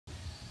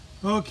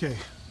Okay,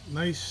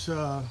 nice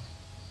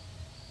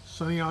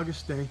sunny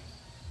August day.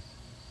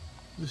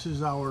 This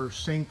is our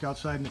sink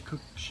outside in the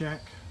cook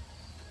shack.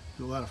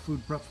 Do a lot of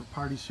food prep for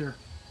parties here.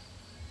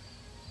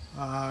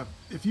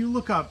 If you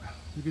look up,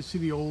 you can see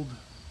the old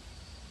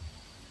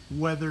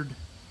weathered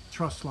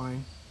truss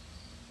line,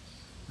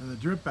 and the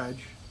drip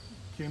edge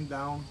came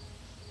down,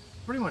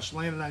 pretty much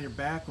landed on your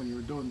back when you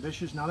were doing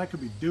dishes. Now that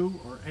could be dew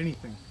or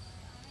anything.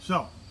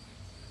 So,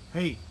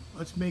 hey,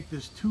 let's make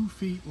this 2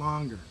 feet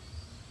longer.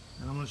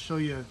 And I'm going to show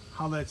you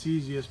how that's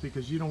easiest,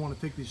 because you don't want to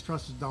take these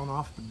trusses down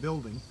off the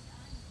building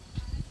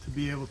to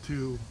be able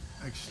to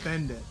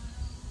extend it.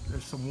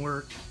 There's some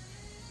work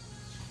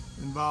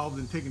involved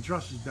in taking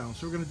trusses down.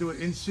 So we're going to do it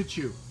in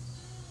situ.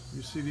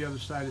 You see the other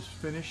side is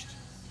finished.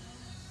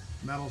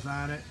 Metal's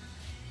on it.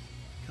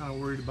 Kind of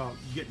worried about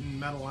getting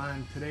metal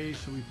on today,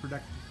 so we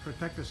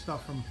protect the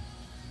stuff from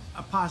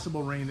a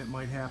possible rain that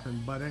might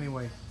happen. But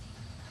anyway,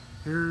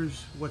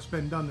 here's what's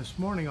been done this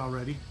morning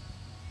already.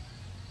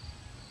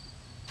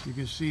 You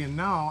can see, and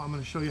now I'm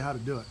going to show you how to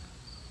do it.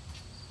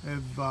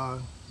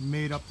 I've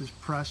made up this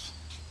press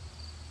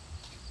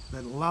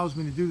that allows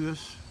me to do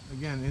this,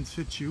 again, in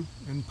situ,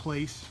 in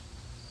place,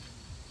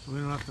 so we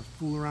don't have to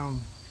fool around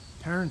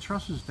tearing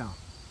trusses down.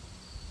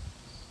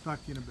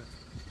 Talk to you in a bit.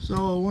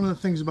 So one of the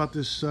things about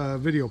this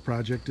video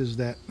project is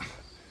that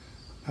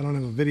I don't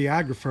have a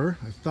videographer.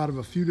 I've thought of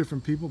a few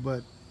different people,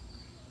 but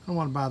I don't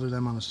want to bother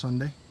them on a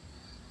Sunday.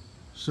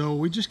 So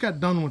we just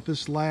got done with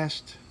this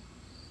last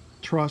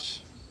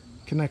truss,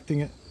 connecting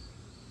it,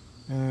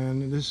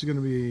 and this is going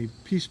to be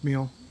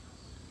piecemeal.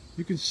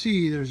 You can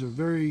see there's a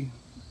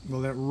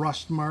that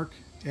rust mark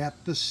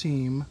at the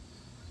seam.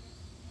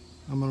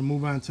 I'm going to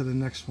move on to the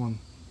next one.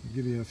 I'll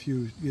give you a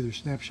few either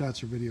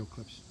snapshots or video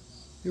clips.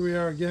 Here we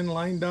are again,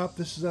 lined up.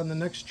 This is on the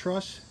next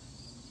truss.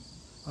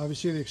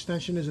 Obviously the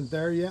extension isn't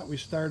there yet. We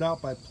start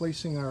out by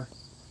placing our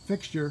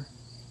fixture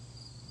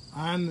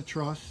on the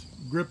truss,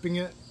 gripping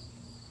it,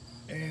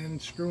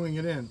 and screwing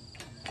it in.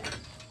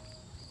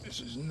 This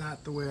is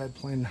not the way I'd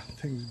planned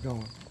things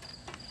going.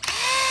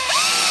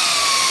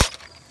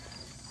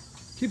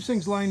 Keeps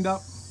things lined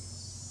up.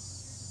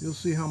 You'll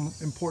see how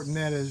important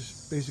that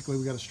is. Basically,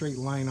 we got a straight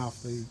line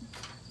off the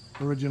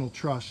original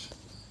truss.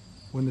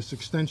 When this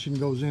extension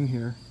goes in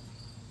here,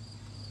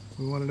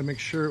 we wanted to make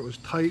sure it was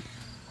tight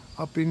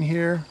up in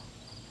here.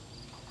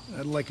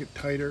 I'd like it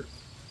tighter.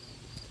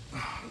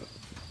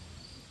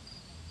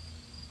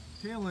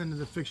 Tail end of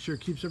the fixture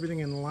keeps everything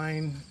in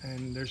line,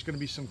 and there's going to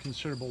be some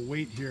considerable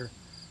weight here.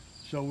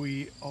 So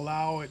we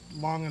allow it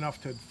long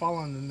enough to fall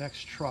on the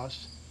next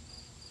truss.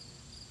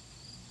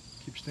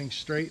 Keeps things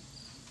straight.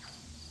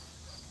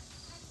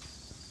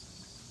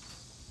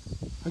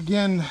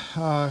 Again,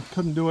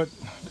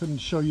 couldn't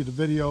show you the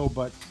video,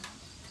 but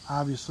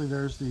obviously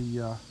there's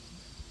the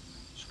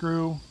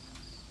screw.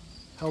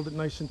 Held it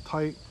nice and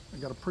tight. I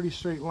got a pretty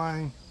straight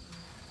line.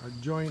 Our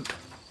joint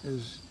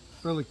is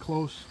fairly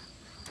close.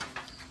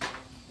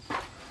 You're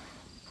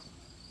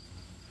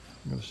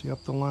going to see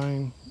up the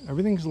line.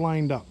 Everything's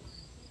lined up.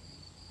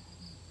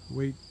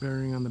 Weight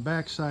bearing on the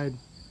back side.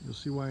 You'll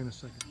see why in a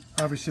second.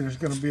 Obviously there's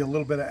going to be a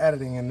little bit of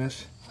editing in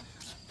this.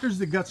 Here's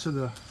the guts of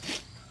the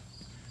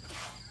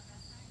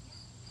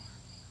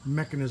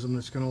mechanism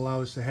that's going to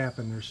allow this to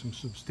happen. There's some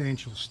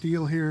substantial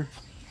steel here.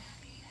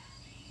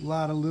 A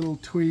lot of little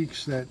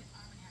tweaks that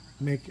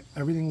make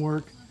everything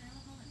work.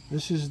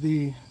 This is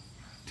the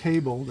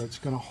table that's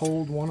going to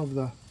hold one of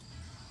the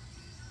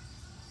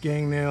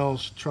gang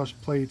nails, truss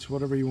plates,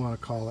 whatever you want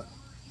to call it.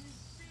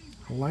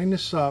 I'll line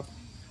this up.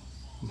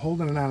 I'm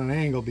holding it on an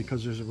angle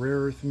because there's a rare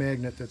earth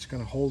magnet that's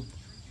going to hold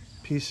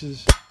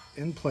pieces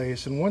in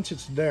place, and once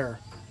it's there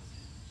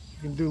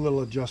you can do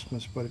little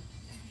adjustments. But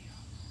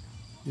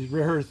these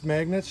rare earth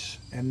magnets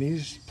and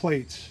these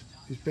plates,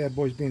 these bad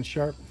boys being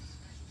sharp,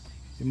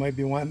 you might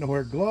be wanting to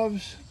wear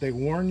gloves. They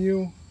warn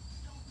you.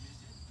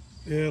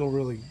 It'll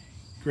really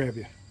grab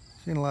you.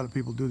 I've seen a lot of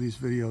people do these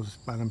videos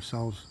by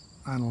themselves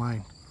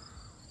online.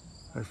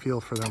 I feel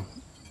for them.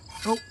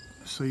 Oh,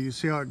 so you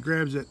see how it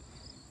grabs it.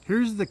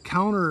 Here's the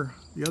counter,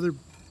 the other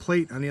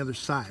plate on the other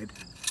side.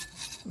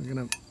 We're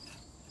gonna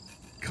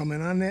come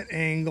in on that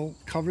angle,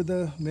 cover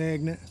the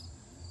magnet,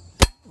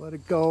 let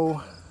it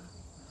go.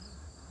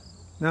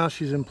 Now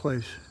she's in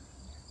place.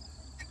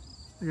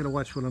 I gotta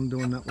watch what I'm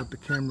doing, not what the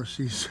camera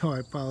sees, so I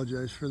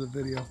apologize for the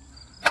video.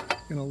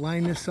 Gonna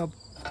line this up.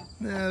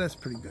 Yeah, that's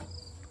pretty good.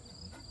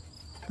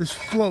 This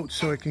floats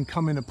so it can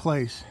come into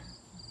place.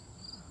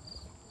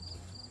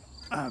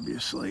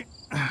 Obviously.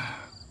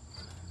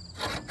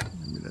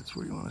 Maybe that's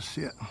where you want to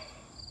see it.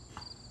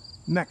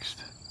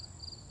 Next.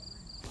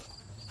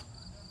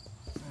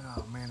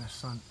 Oh man, the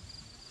sun.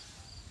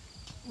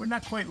 We're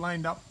not quite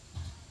lined up.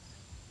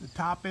 The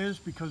top is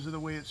because of the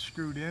way it's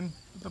screwed in,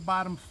 but the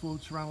bottom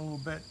floats around a little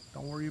bit.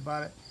 Don't worry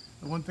about it.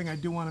 The one thing I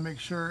do want to make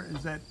sure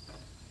is that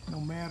no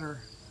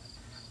matter,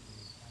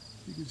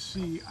 you can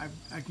see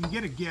I can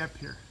get a gap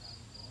here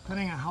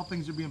depending on how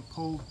things are being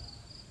pulled.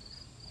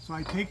 So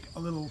I take a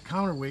little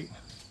counterweight,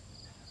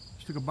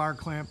 just took a bar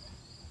clamp,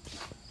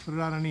 put it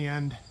out on the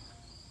end,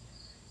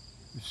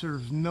 It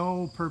serves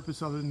no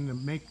purpose other than to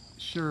make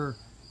sure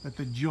that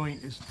the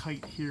joint is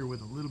tight here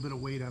with a little bit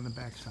of weight on the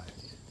backside.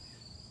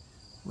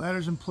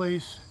 Ladder's in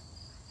place,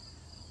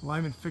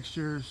 alignment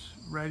fixtures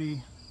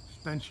ready,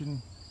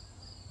 suspension,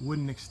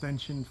 wooden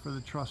extension for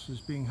the trusses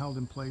being held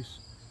in place.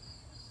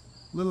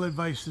 Little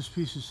advice, this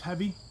piece is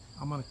heavy.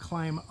 I'm going to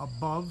climb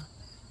above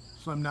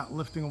so I'm not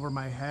lifting over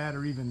my head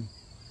or even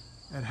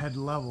at head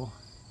level,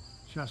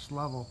 chest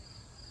level.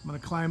 I'm going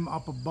to climb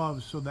up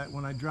above so that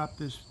when I drop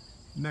this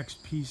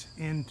next piece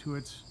into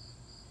its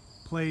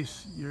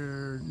place,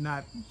 you're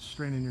not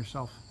straining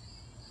yourself.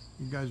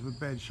 You guys with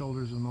bad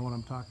shoulders will know what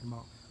I'm talking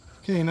about.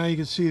 Okay, now you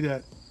can see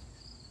that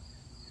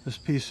this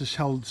piece is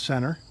held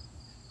center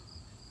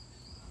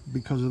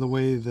because of the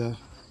way the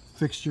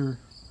fixture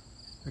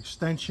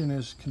extension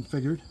is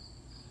configured.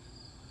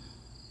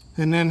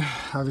 And then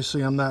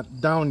obviously I'm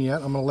not down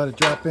yet. I'm going to let it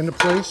drop into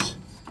place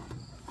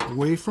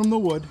away from the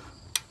wood,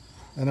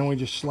 and then we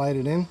just slide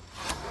it in.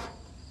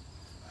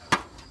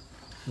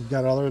 We've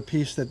got our other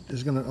piece that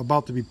is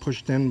about to be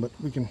pushed in, but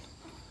we can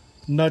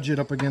nudge it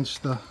up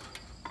against the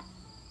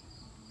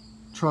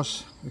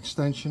truss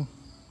extension.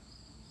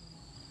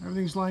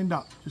 Everything's lined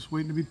up, just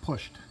waiting to be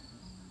pushed.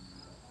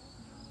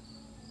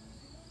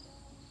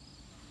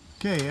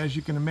 Okay, as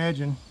you can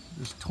imagine,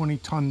 this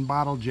 20-ton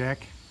bottle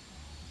jack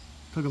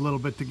took a little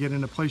bit to get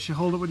into place. You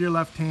hold it with your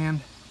left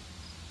hand,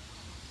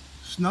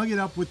 snug it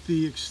up with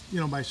the,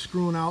 by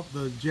screwing out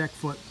the jack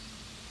foot.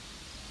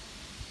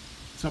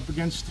 It's up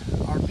against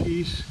our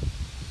piece.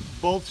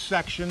 Both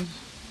sections,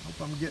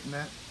 hope I'm getting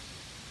that,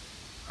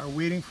 are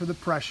waiting for the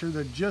pressure.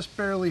 They're just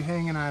barely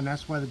hanging on.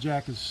 That's why the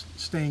jack is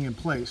staying in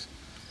place.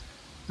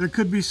 There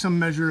could be some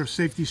measure of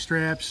safety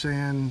straps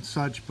and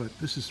such, but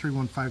this is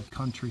 315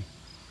 country.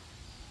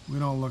 We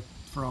don't look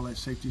for all that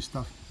safety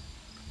stuff.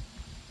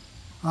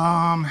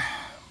 The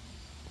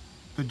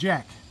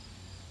jack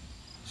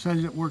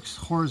says it works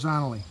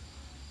horizontally,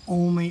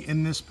 only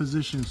in this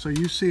position. So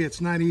you see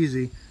it's not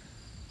easy.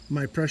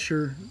 My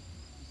pressure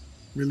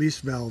release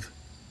valve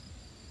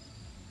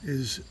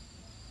is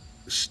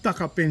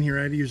stuck up in here.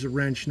 I had to use a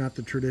wrench, not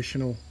the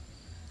traditional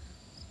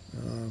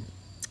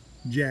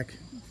jack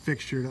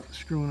fixture to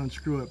screw and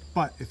unscrew it.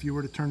 But if you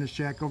were to turn this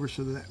jack over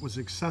so that was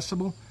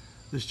accessible,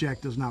 this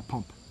jack does not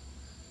pump.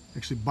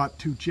 Actually bought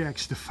 2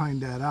 jacks to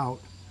find that out.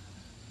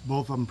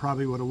 Both of them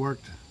probably would have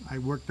worked. I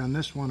worked on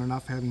this one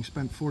enough, having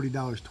spent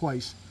 $40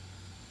 twice.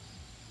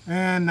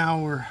 And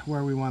now we're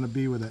where we want to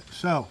be with it.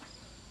 So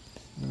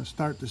I'm going to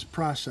start this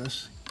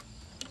process,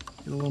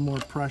 get a little more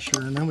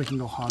pressure, and then we can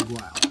go hog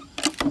wild.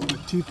 The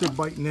teeth are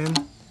biting in.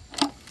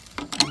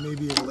 You may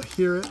be able to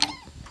hear it.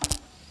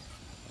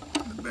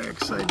 The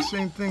backside,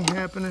 same thing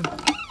happening.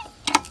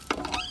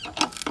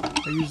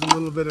 I use a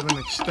little bit of an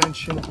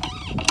extension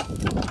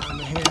on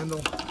the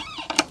handle.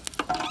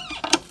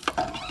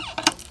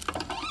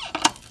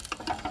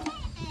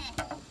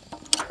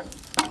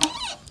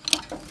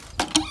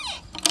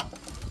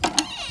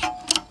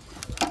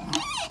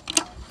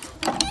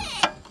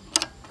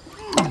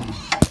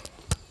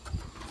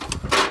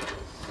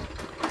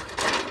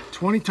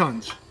 $20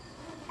 tons.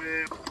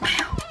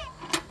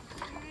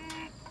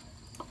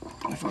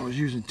 If I was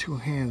using 2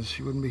 hands,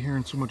 you wouldn't be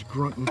hearing so much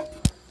grunting.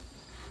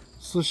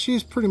 So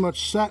she's pretty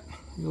much set.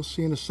 You'll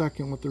see in a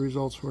second what the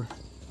results were.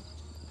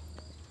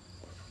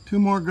 2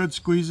 more good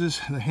squeezes.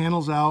 The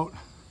handle's out.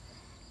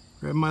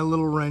 Grab my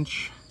little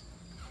wrench.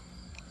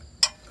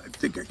 I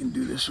think I can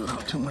do this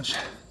without too much.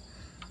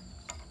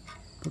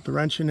 Put the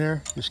wrench in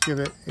there. Just give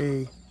it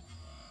a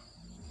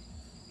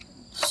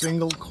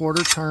single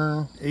quarter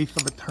turn, 1/8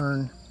 of a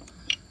turn.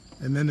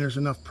 And then there's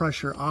enough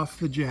pressure off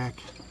the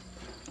jack.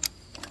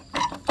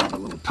 A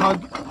little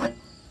tug,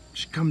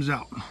 she comes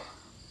out.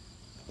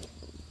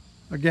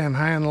 Again,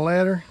 high on the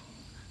ladder.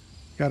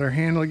 Got our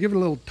handle. Give it a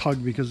little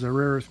tug because the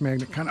rare earth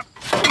magnet kind of,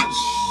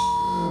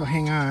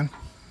 hang on.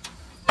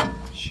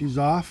 She's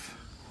off.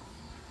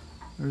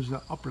 There's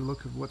the upper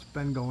look of what's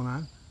been going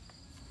on.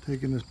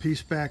 Taking this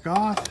piece back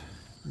off,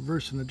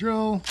 reversing the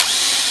drill.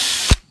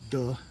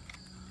 Duh.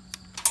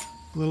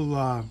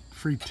 Little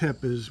free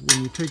tip is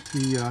when you take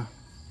the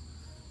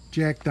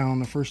jack down,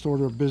 the first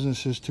order of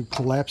business is to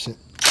collapse it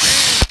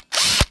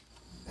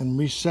and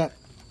reset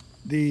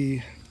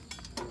the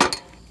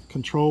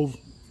control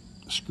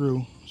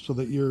screw so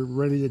that you're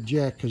ready to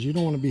jack, because you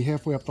don't want to be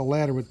halfway up the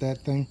ladder with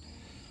that thing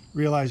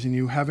realizing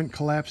you haven't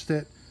collapsed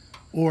it,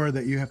 or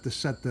that you have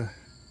to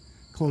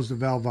close the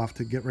valve off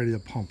to get ready to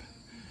pump.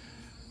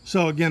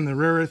 So again, the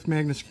rare earth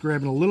magnet's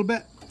grabbing a little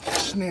bit,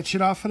 snatch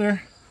it off of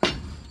there,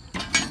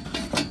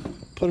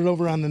 put it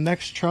over on the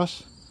next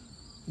truss.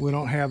 We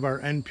don't have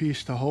our end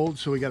piece to hold,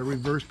 so we got to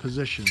reverse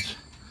positions.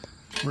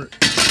 We're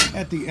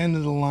at the end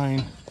of the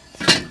line.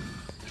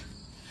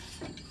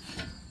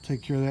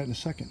 Take care of that in a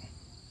second.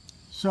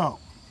 So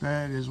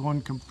that is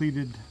one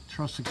completed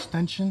truss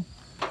extension.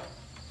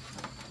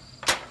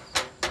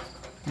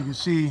 You can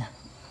see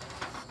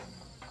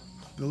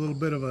the little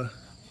bit of a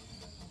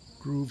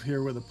groove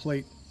here where the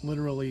plate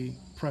literally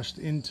pressed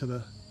into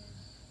the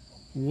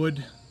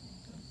wood,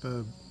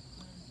 the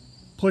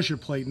pusher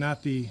plate,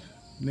 not the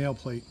nail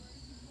plate.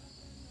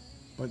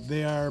 but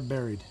they are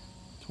buried.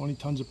 20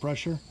 tons of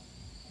pressure.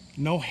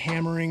 No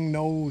hammering,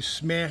 no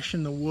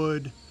smashing the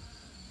wood,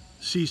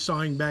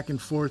 seesawing back and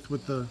forth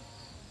with the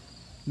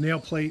nail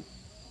plate.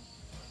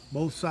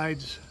 Both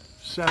sides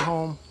set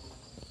home,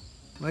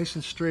 nice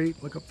and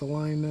straight. Look up the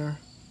line there.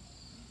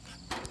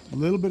 A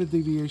little bit of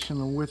deviation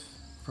in width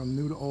from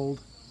new to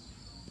old.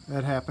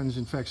 That happens.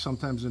 In fact,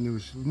 sometimes the new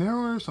is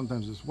narrower,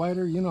 sometimes it's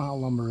wider. You know how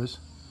lumber is.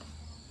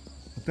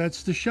 But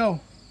that's the show.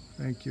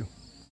 Thank you.